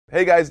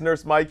Hey guys,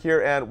 Nurse Mike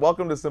here, and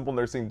welcome to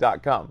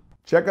SimpleNursing.com.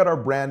 Check out our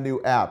brand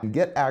new app and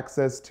get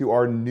access to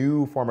our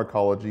new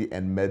pharmacology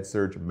and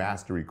med-surg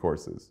mastery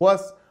courses,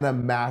 plus a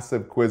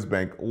massive quiz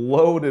bank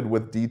loaded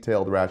with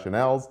detailed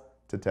rationales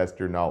to test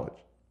your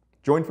knowledge.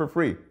 Join for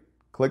free.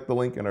 Click the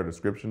link in our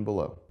description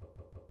below.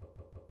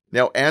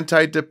 Now,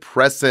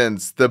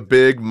 antidepressants, the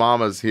big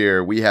mamas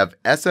here. We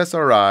have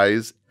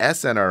SSRIs,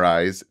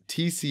 SNRIs,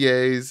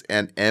 TCAs,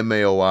 and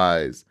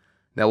MAOIs.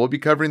 Now, we'll be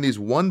covering these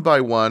one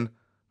by one,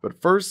 but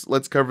first,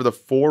 let's cover the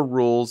 4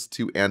 rules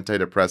to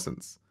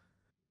antidepressants.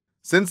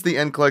 Since the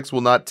NCLEX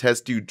will not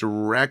test you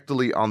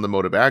directly on the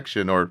mode of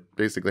action, or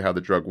basically how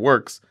the drug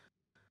works,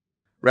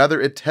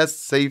 rather it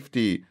tests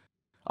safety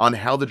on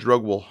how the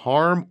drug will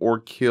harm or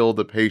kill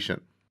the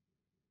patient.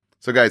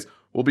 So guys,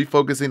 we'll be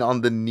focusing on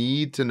the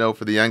need to know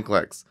for the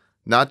NCLEX,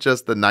 not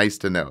just the nice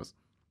to knows.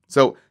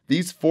 So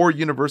these 4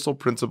 universal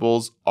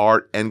principles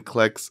are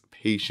NCLEX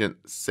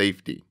patient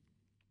safety.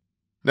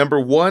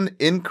 Number 1,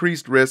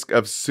 increased risk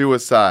of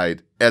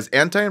suicide. As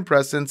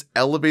antidepressants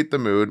elevate the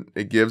mood,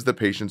 it gives the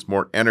patients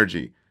more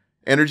energy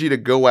to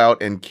go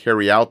out and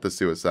carry out the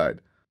suicide.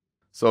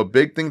 So a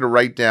big thing to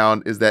write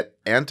down is that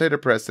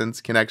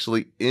antidepressants can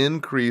actually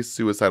increase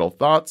suicidal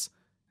thoughts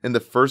in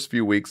the first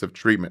few weeks of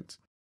treatment.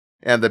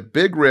 And the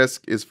big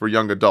risk is for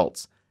young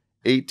adults,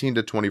 18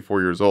 to 24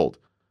 years old.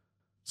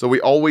 So we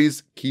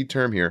always, key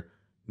term here,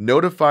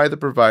 notify the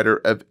provider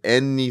of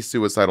any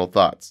suicidal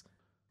thoughts.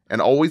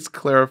 And always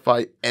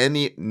clarify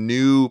any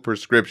new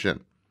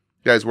prescription.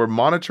 Guys, we're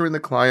monitoring the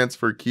clients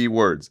for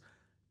keywords: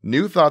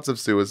 new thoughts of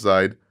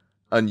suicide,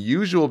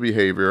 unusual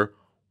behavior,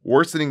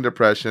 worsening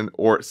depression,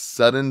 or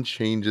sudden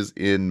changes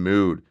in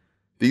mood.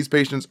 These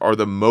patients are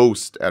the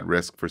most at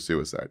risk for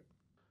suicide.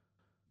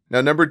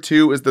 Now, number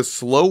 2 is the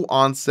slow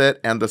onset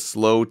and the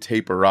slow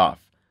taper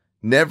off.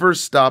 Never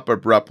stop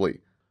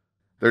abruptly.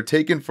 They're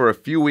taken for a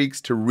few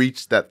weeks to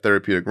reach that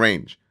therapeutic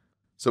range.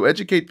 So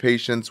educate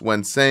patients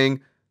when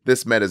saying,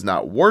 this med is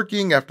not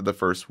working after the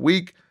first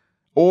week,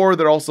 or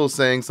they're also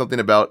saying something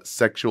about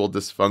sexual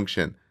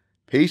dysfunction.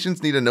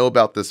 Patients need to know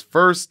about this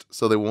first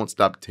so they won't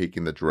stop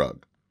taking the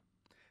drug.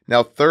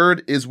 Now,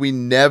 third is we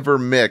never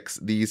mix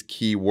these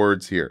key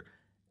words here.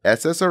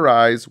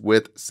 SSRIs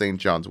with St.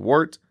 John's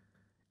wort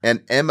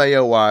and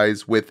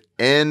MAOIs with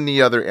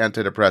any other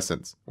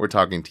antidepressants. We're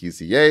talking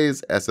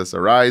TCAs,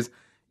 SSRIs,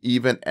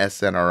 even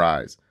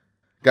SNRIs.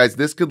 Guys,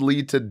 this could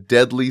lead to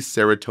deadly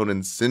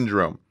serotonin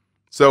syndrome.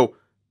 So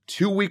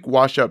 2-week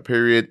washout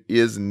period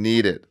is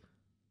needed.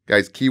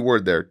 Guys,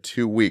 keyword there,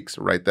 2 weeks.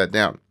 Write that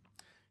down.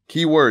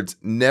 Keywords: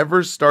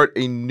 never start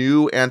a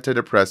new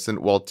antidepressant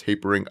while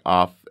tapering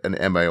off an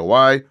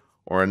MAOI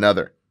or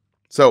another.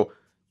 So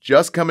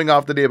just coming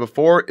off the day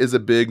before is a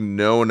big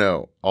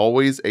no-no.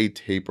 Always a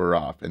taper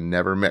off and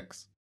never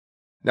mix.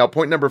 Now,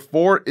 point number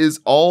 4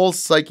 is all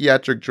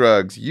psychiatric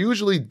drugs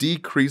usually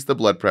decrease the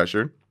blood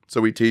pressure.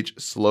 So we teach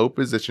slow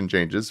position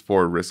changes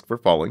for risk for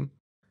falling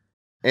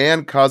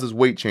and causes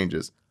weight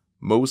changes.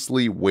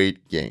 Mostly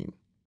weight gain.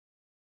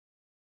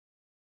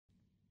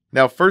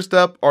 Now, first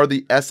up are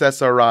the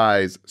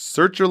SSRIs,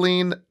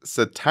 sertraline,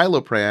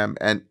 citalopram,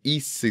 and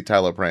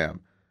escitalopram.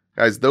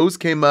 Guys, those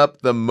came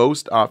up the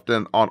most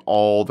often on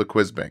all the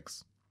quiz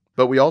banks.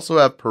 But we also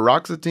have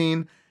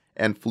paroxetine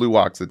and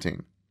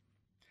fluoxetine.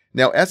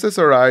 Now,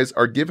 SSRIs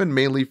are given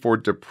mainly for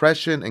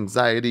depression,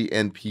 anxiety,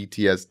 and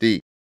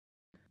PTSD.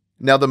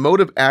 Now, the mode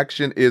of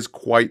action is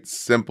quite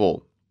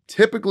simple.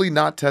 Typically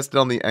not tested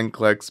on the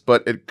NCLEX,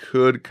 but it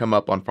could come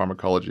up on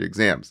pharmacology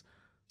exams.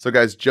 So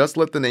guys, just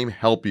let the name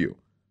help you.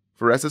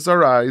 For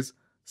SSRIs,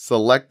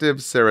 selective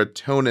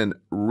serotonin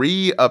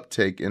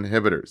reuptake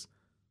inhibitors.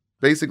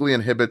 Basically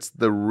inhibits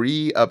the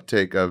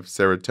reuptake of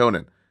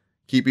serotonin,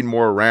 keeping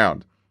more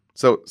around.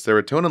 So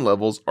serotonin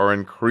levels are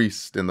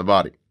increased in the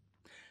body.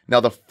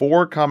 Now, the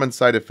 4 common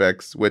side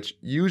effects, which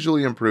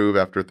usually improve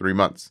after 3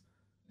 months.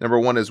 Number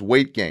 1 is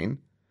weight gain.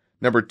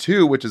 Number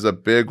 2, which is a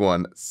big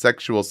one,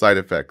 sexual side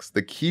effects.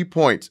 The key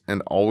point,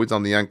 and always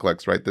on the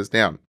NCLEX, write this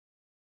down.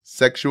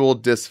 Sexual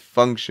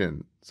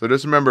dysfunction. So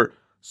just remember,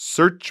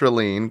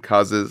 sertraline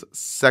causes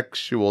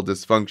sexual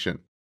dysfunction.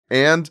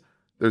 And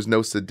there's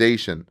no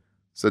sedation.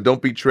 So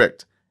don't be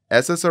tricked.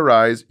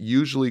 SSRIs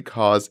usually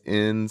cause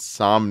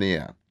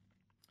insomnia.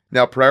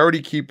 Now,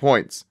 priority key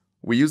points.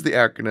 We use the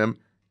acronym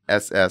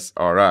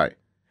SSRI.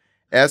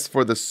 S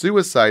for the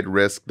suicide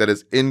risk that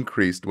is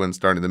increased when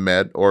starting the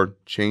med or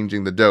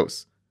changing the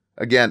dose.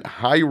 Again,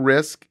 high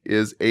risk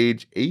is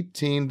age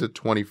 18 to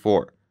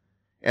 24.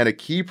 And a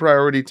key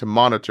priority to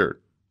monitor,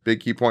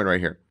 big key point right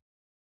here,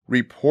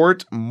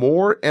 report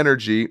more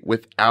energy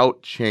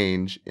without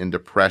change in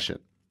depression.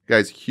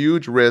 Guys,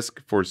 huge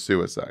risk for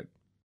suicide.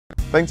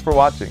 Thanks for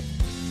watching.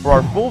 For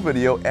our full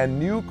video and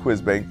new quiz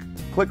bank,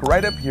 click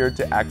right up here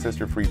to access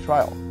your free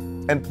trial.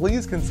 And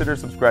please consider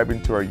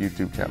subscribing to our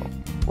YouTube channel.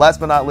 Last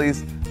but not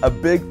least, a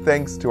big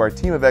thanks to our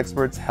team of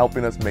experts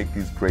helping us make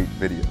these great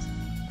videos.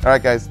 All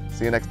right, guys,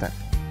 see you next time.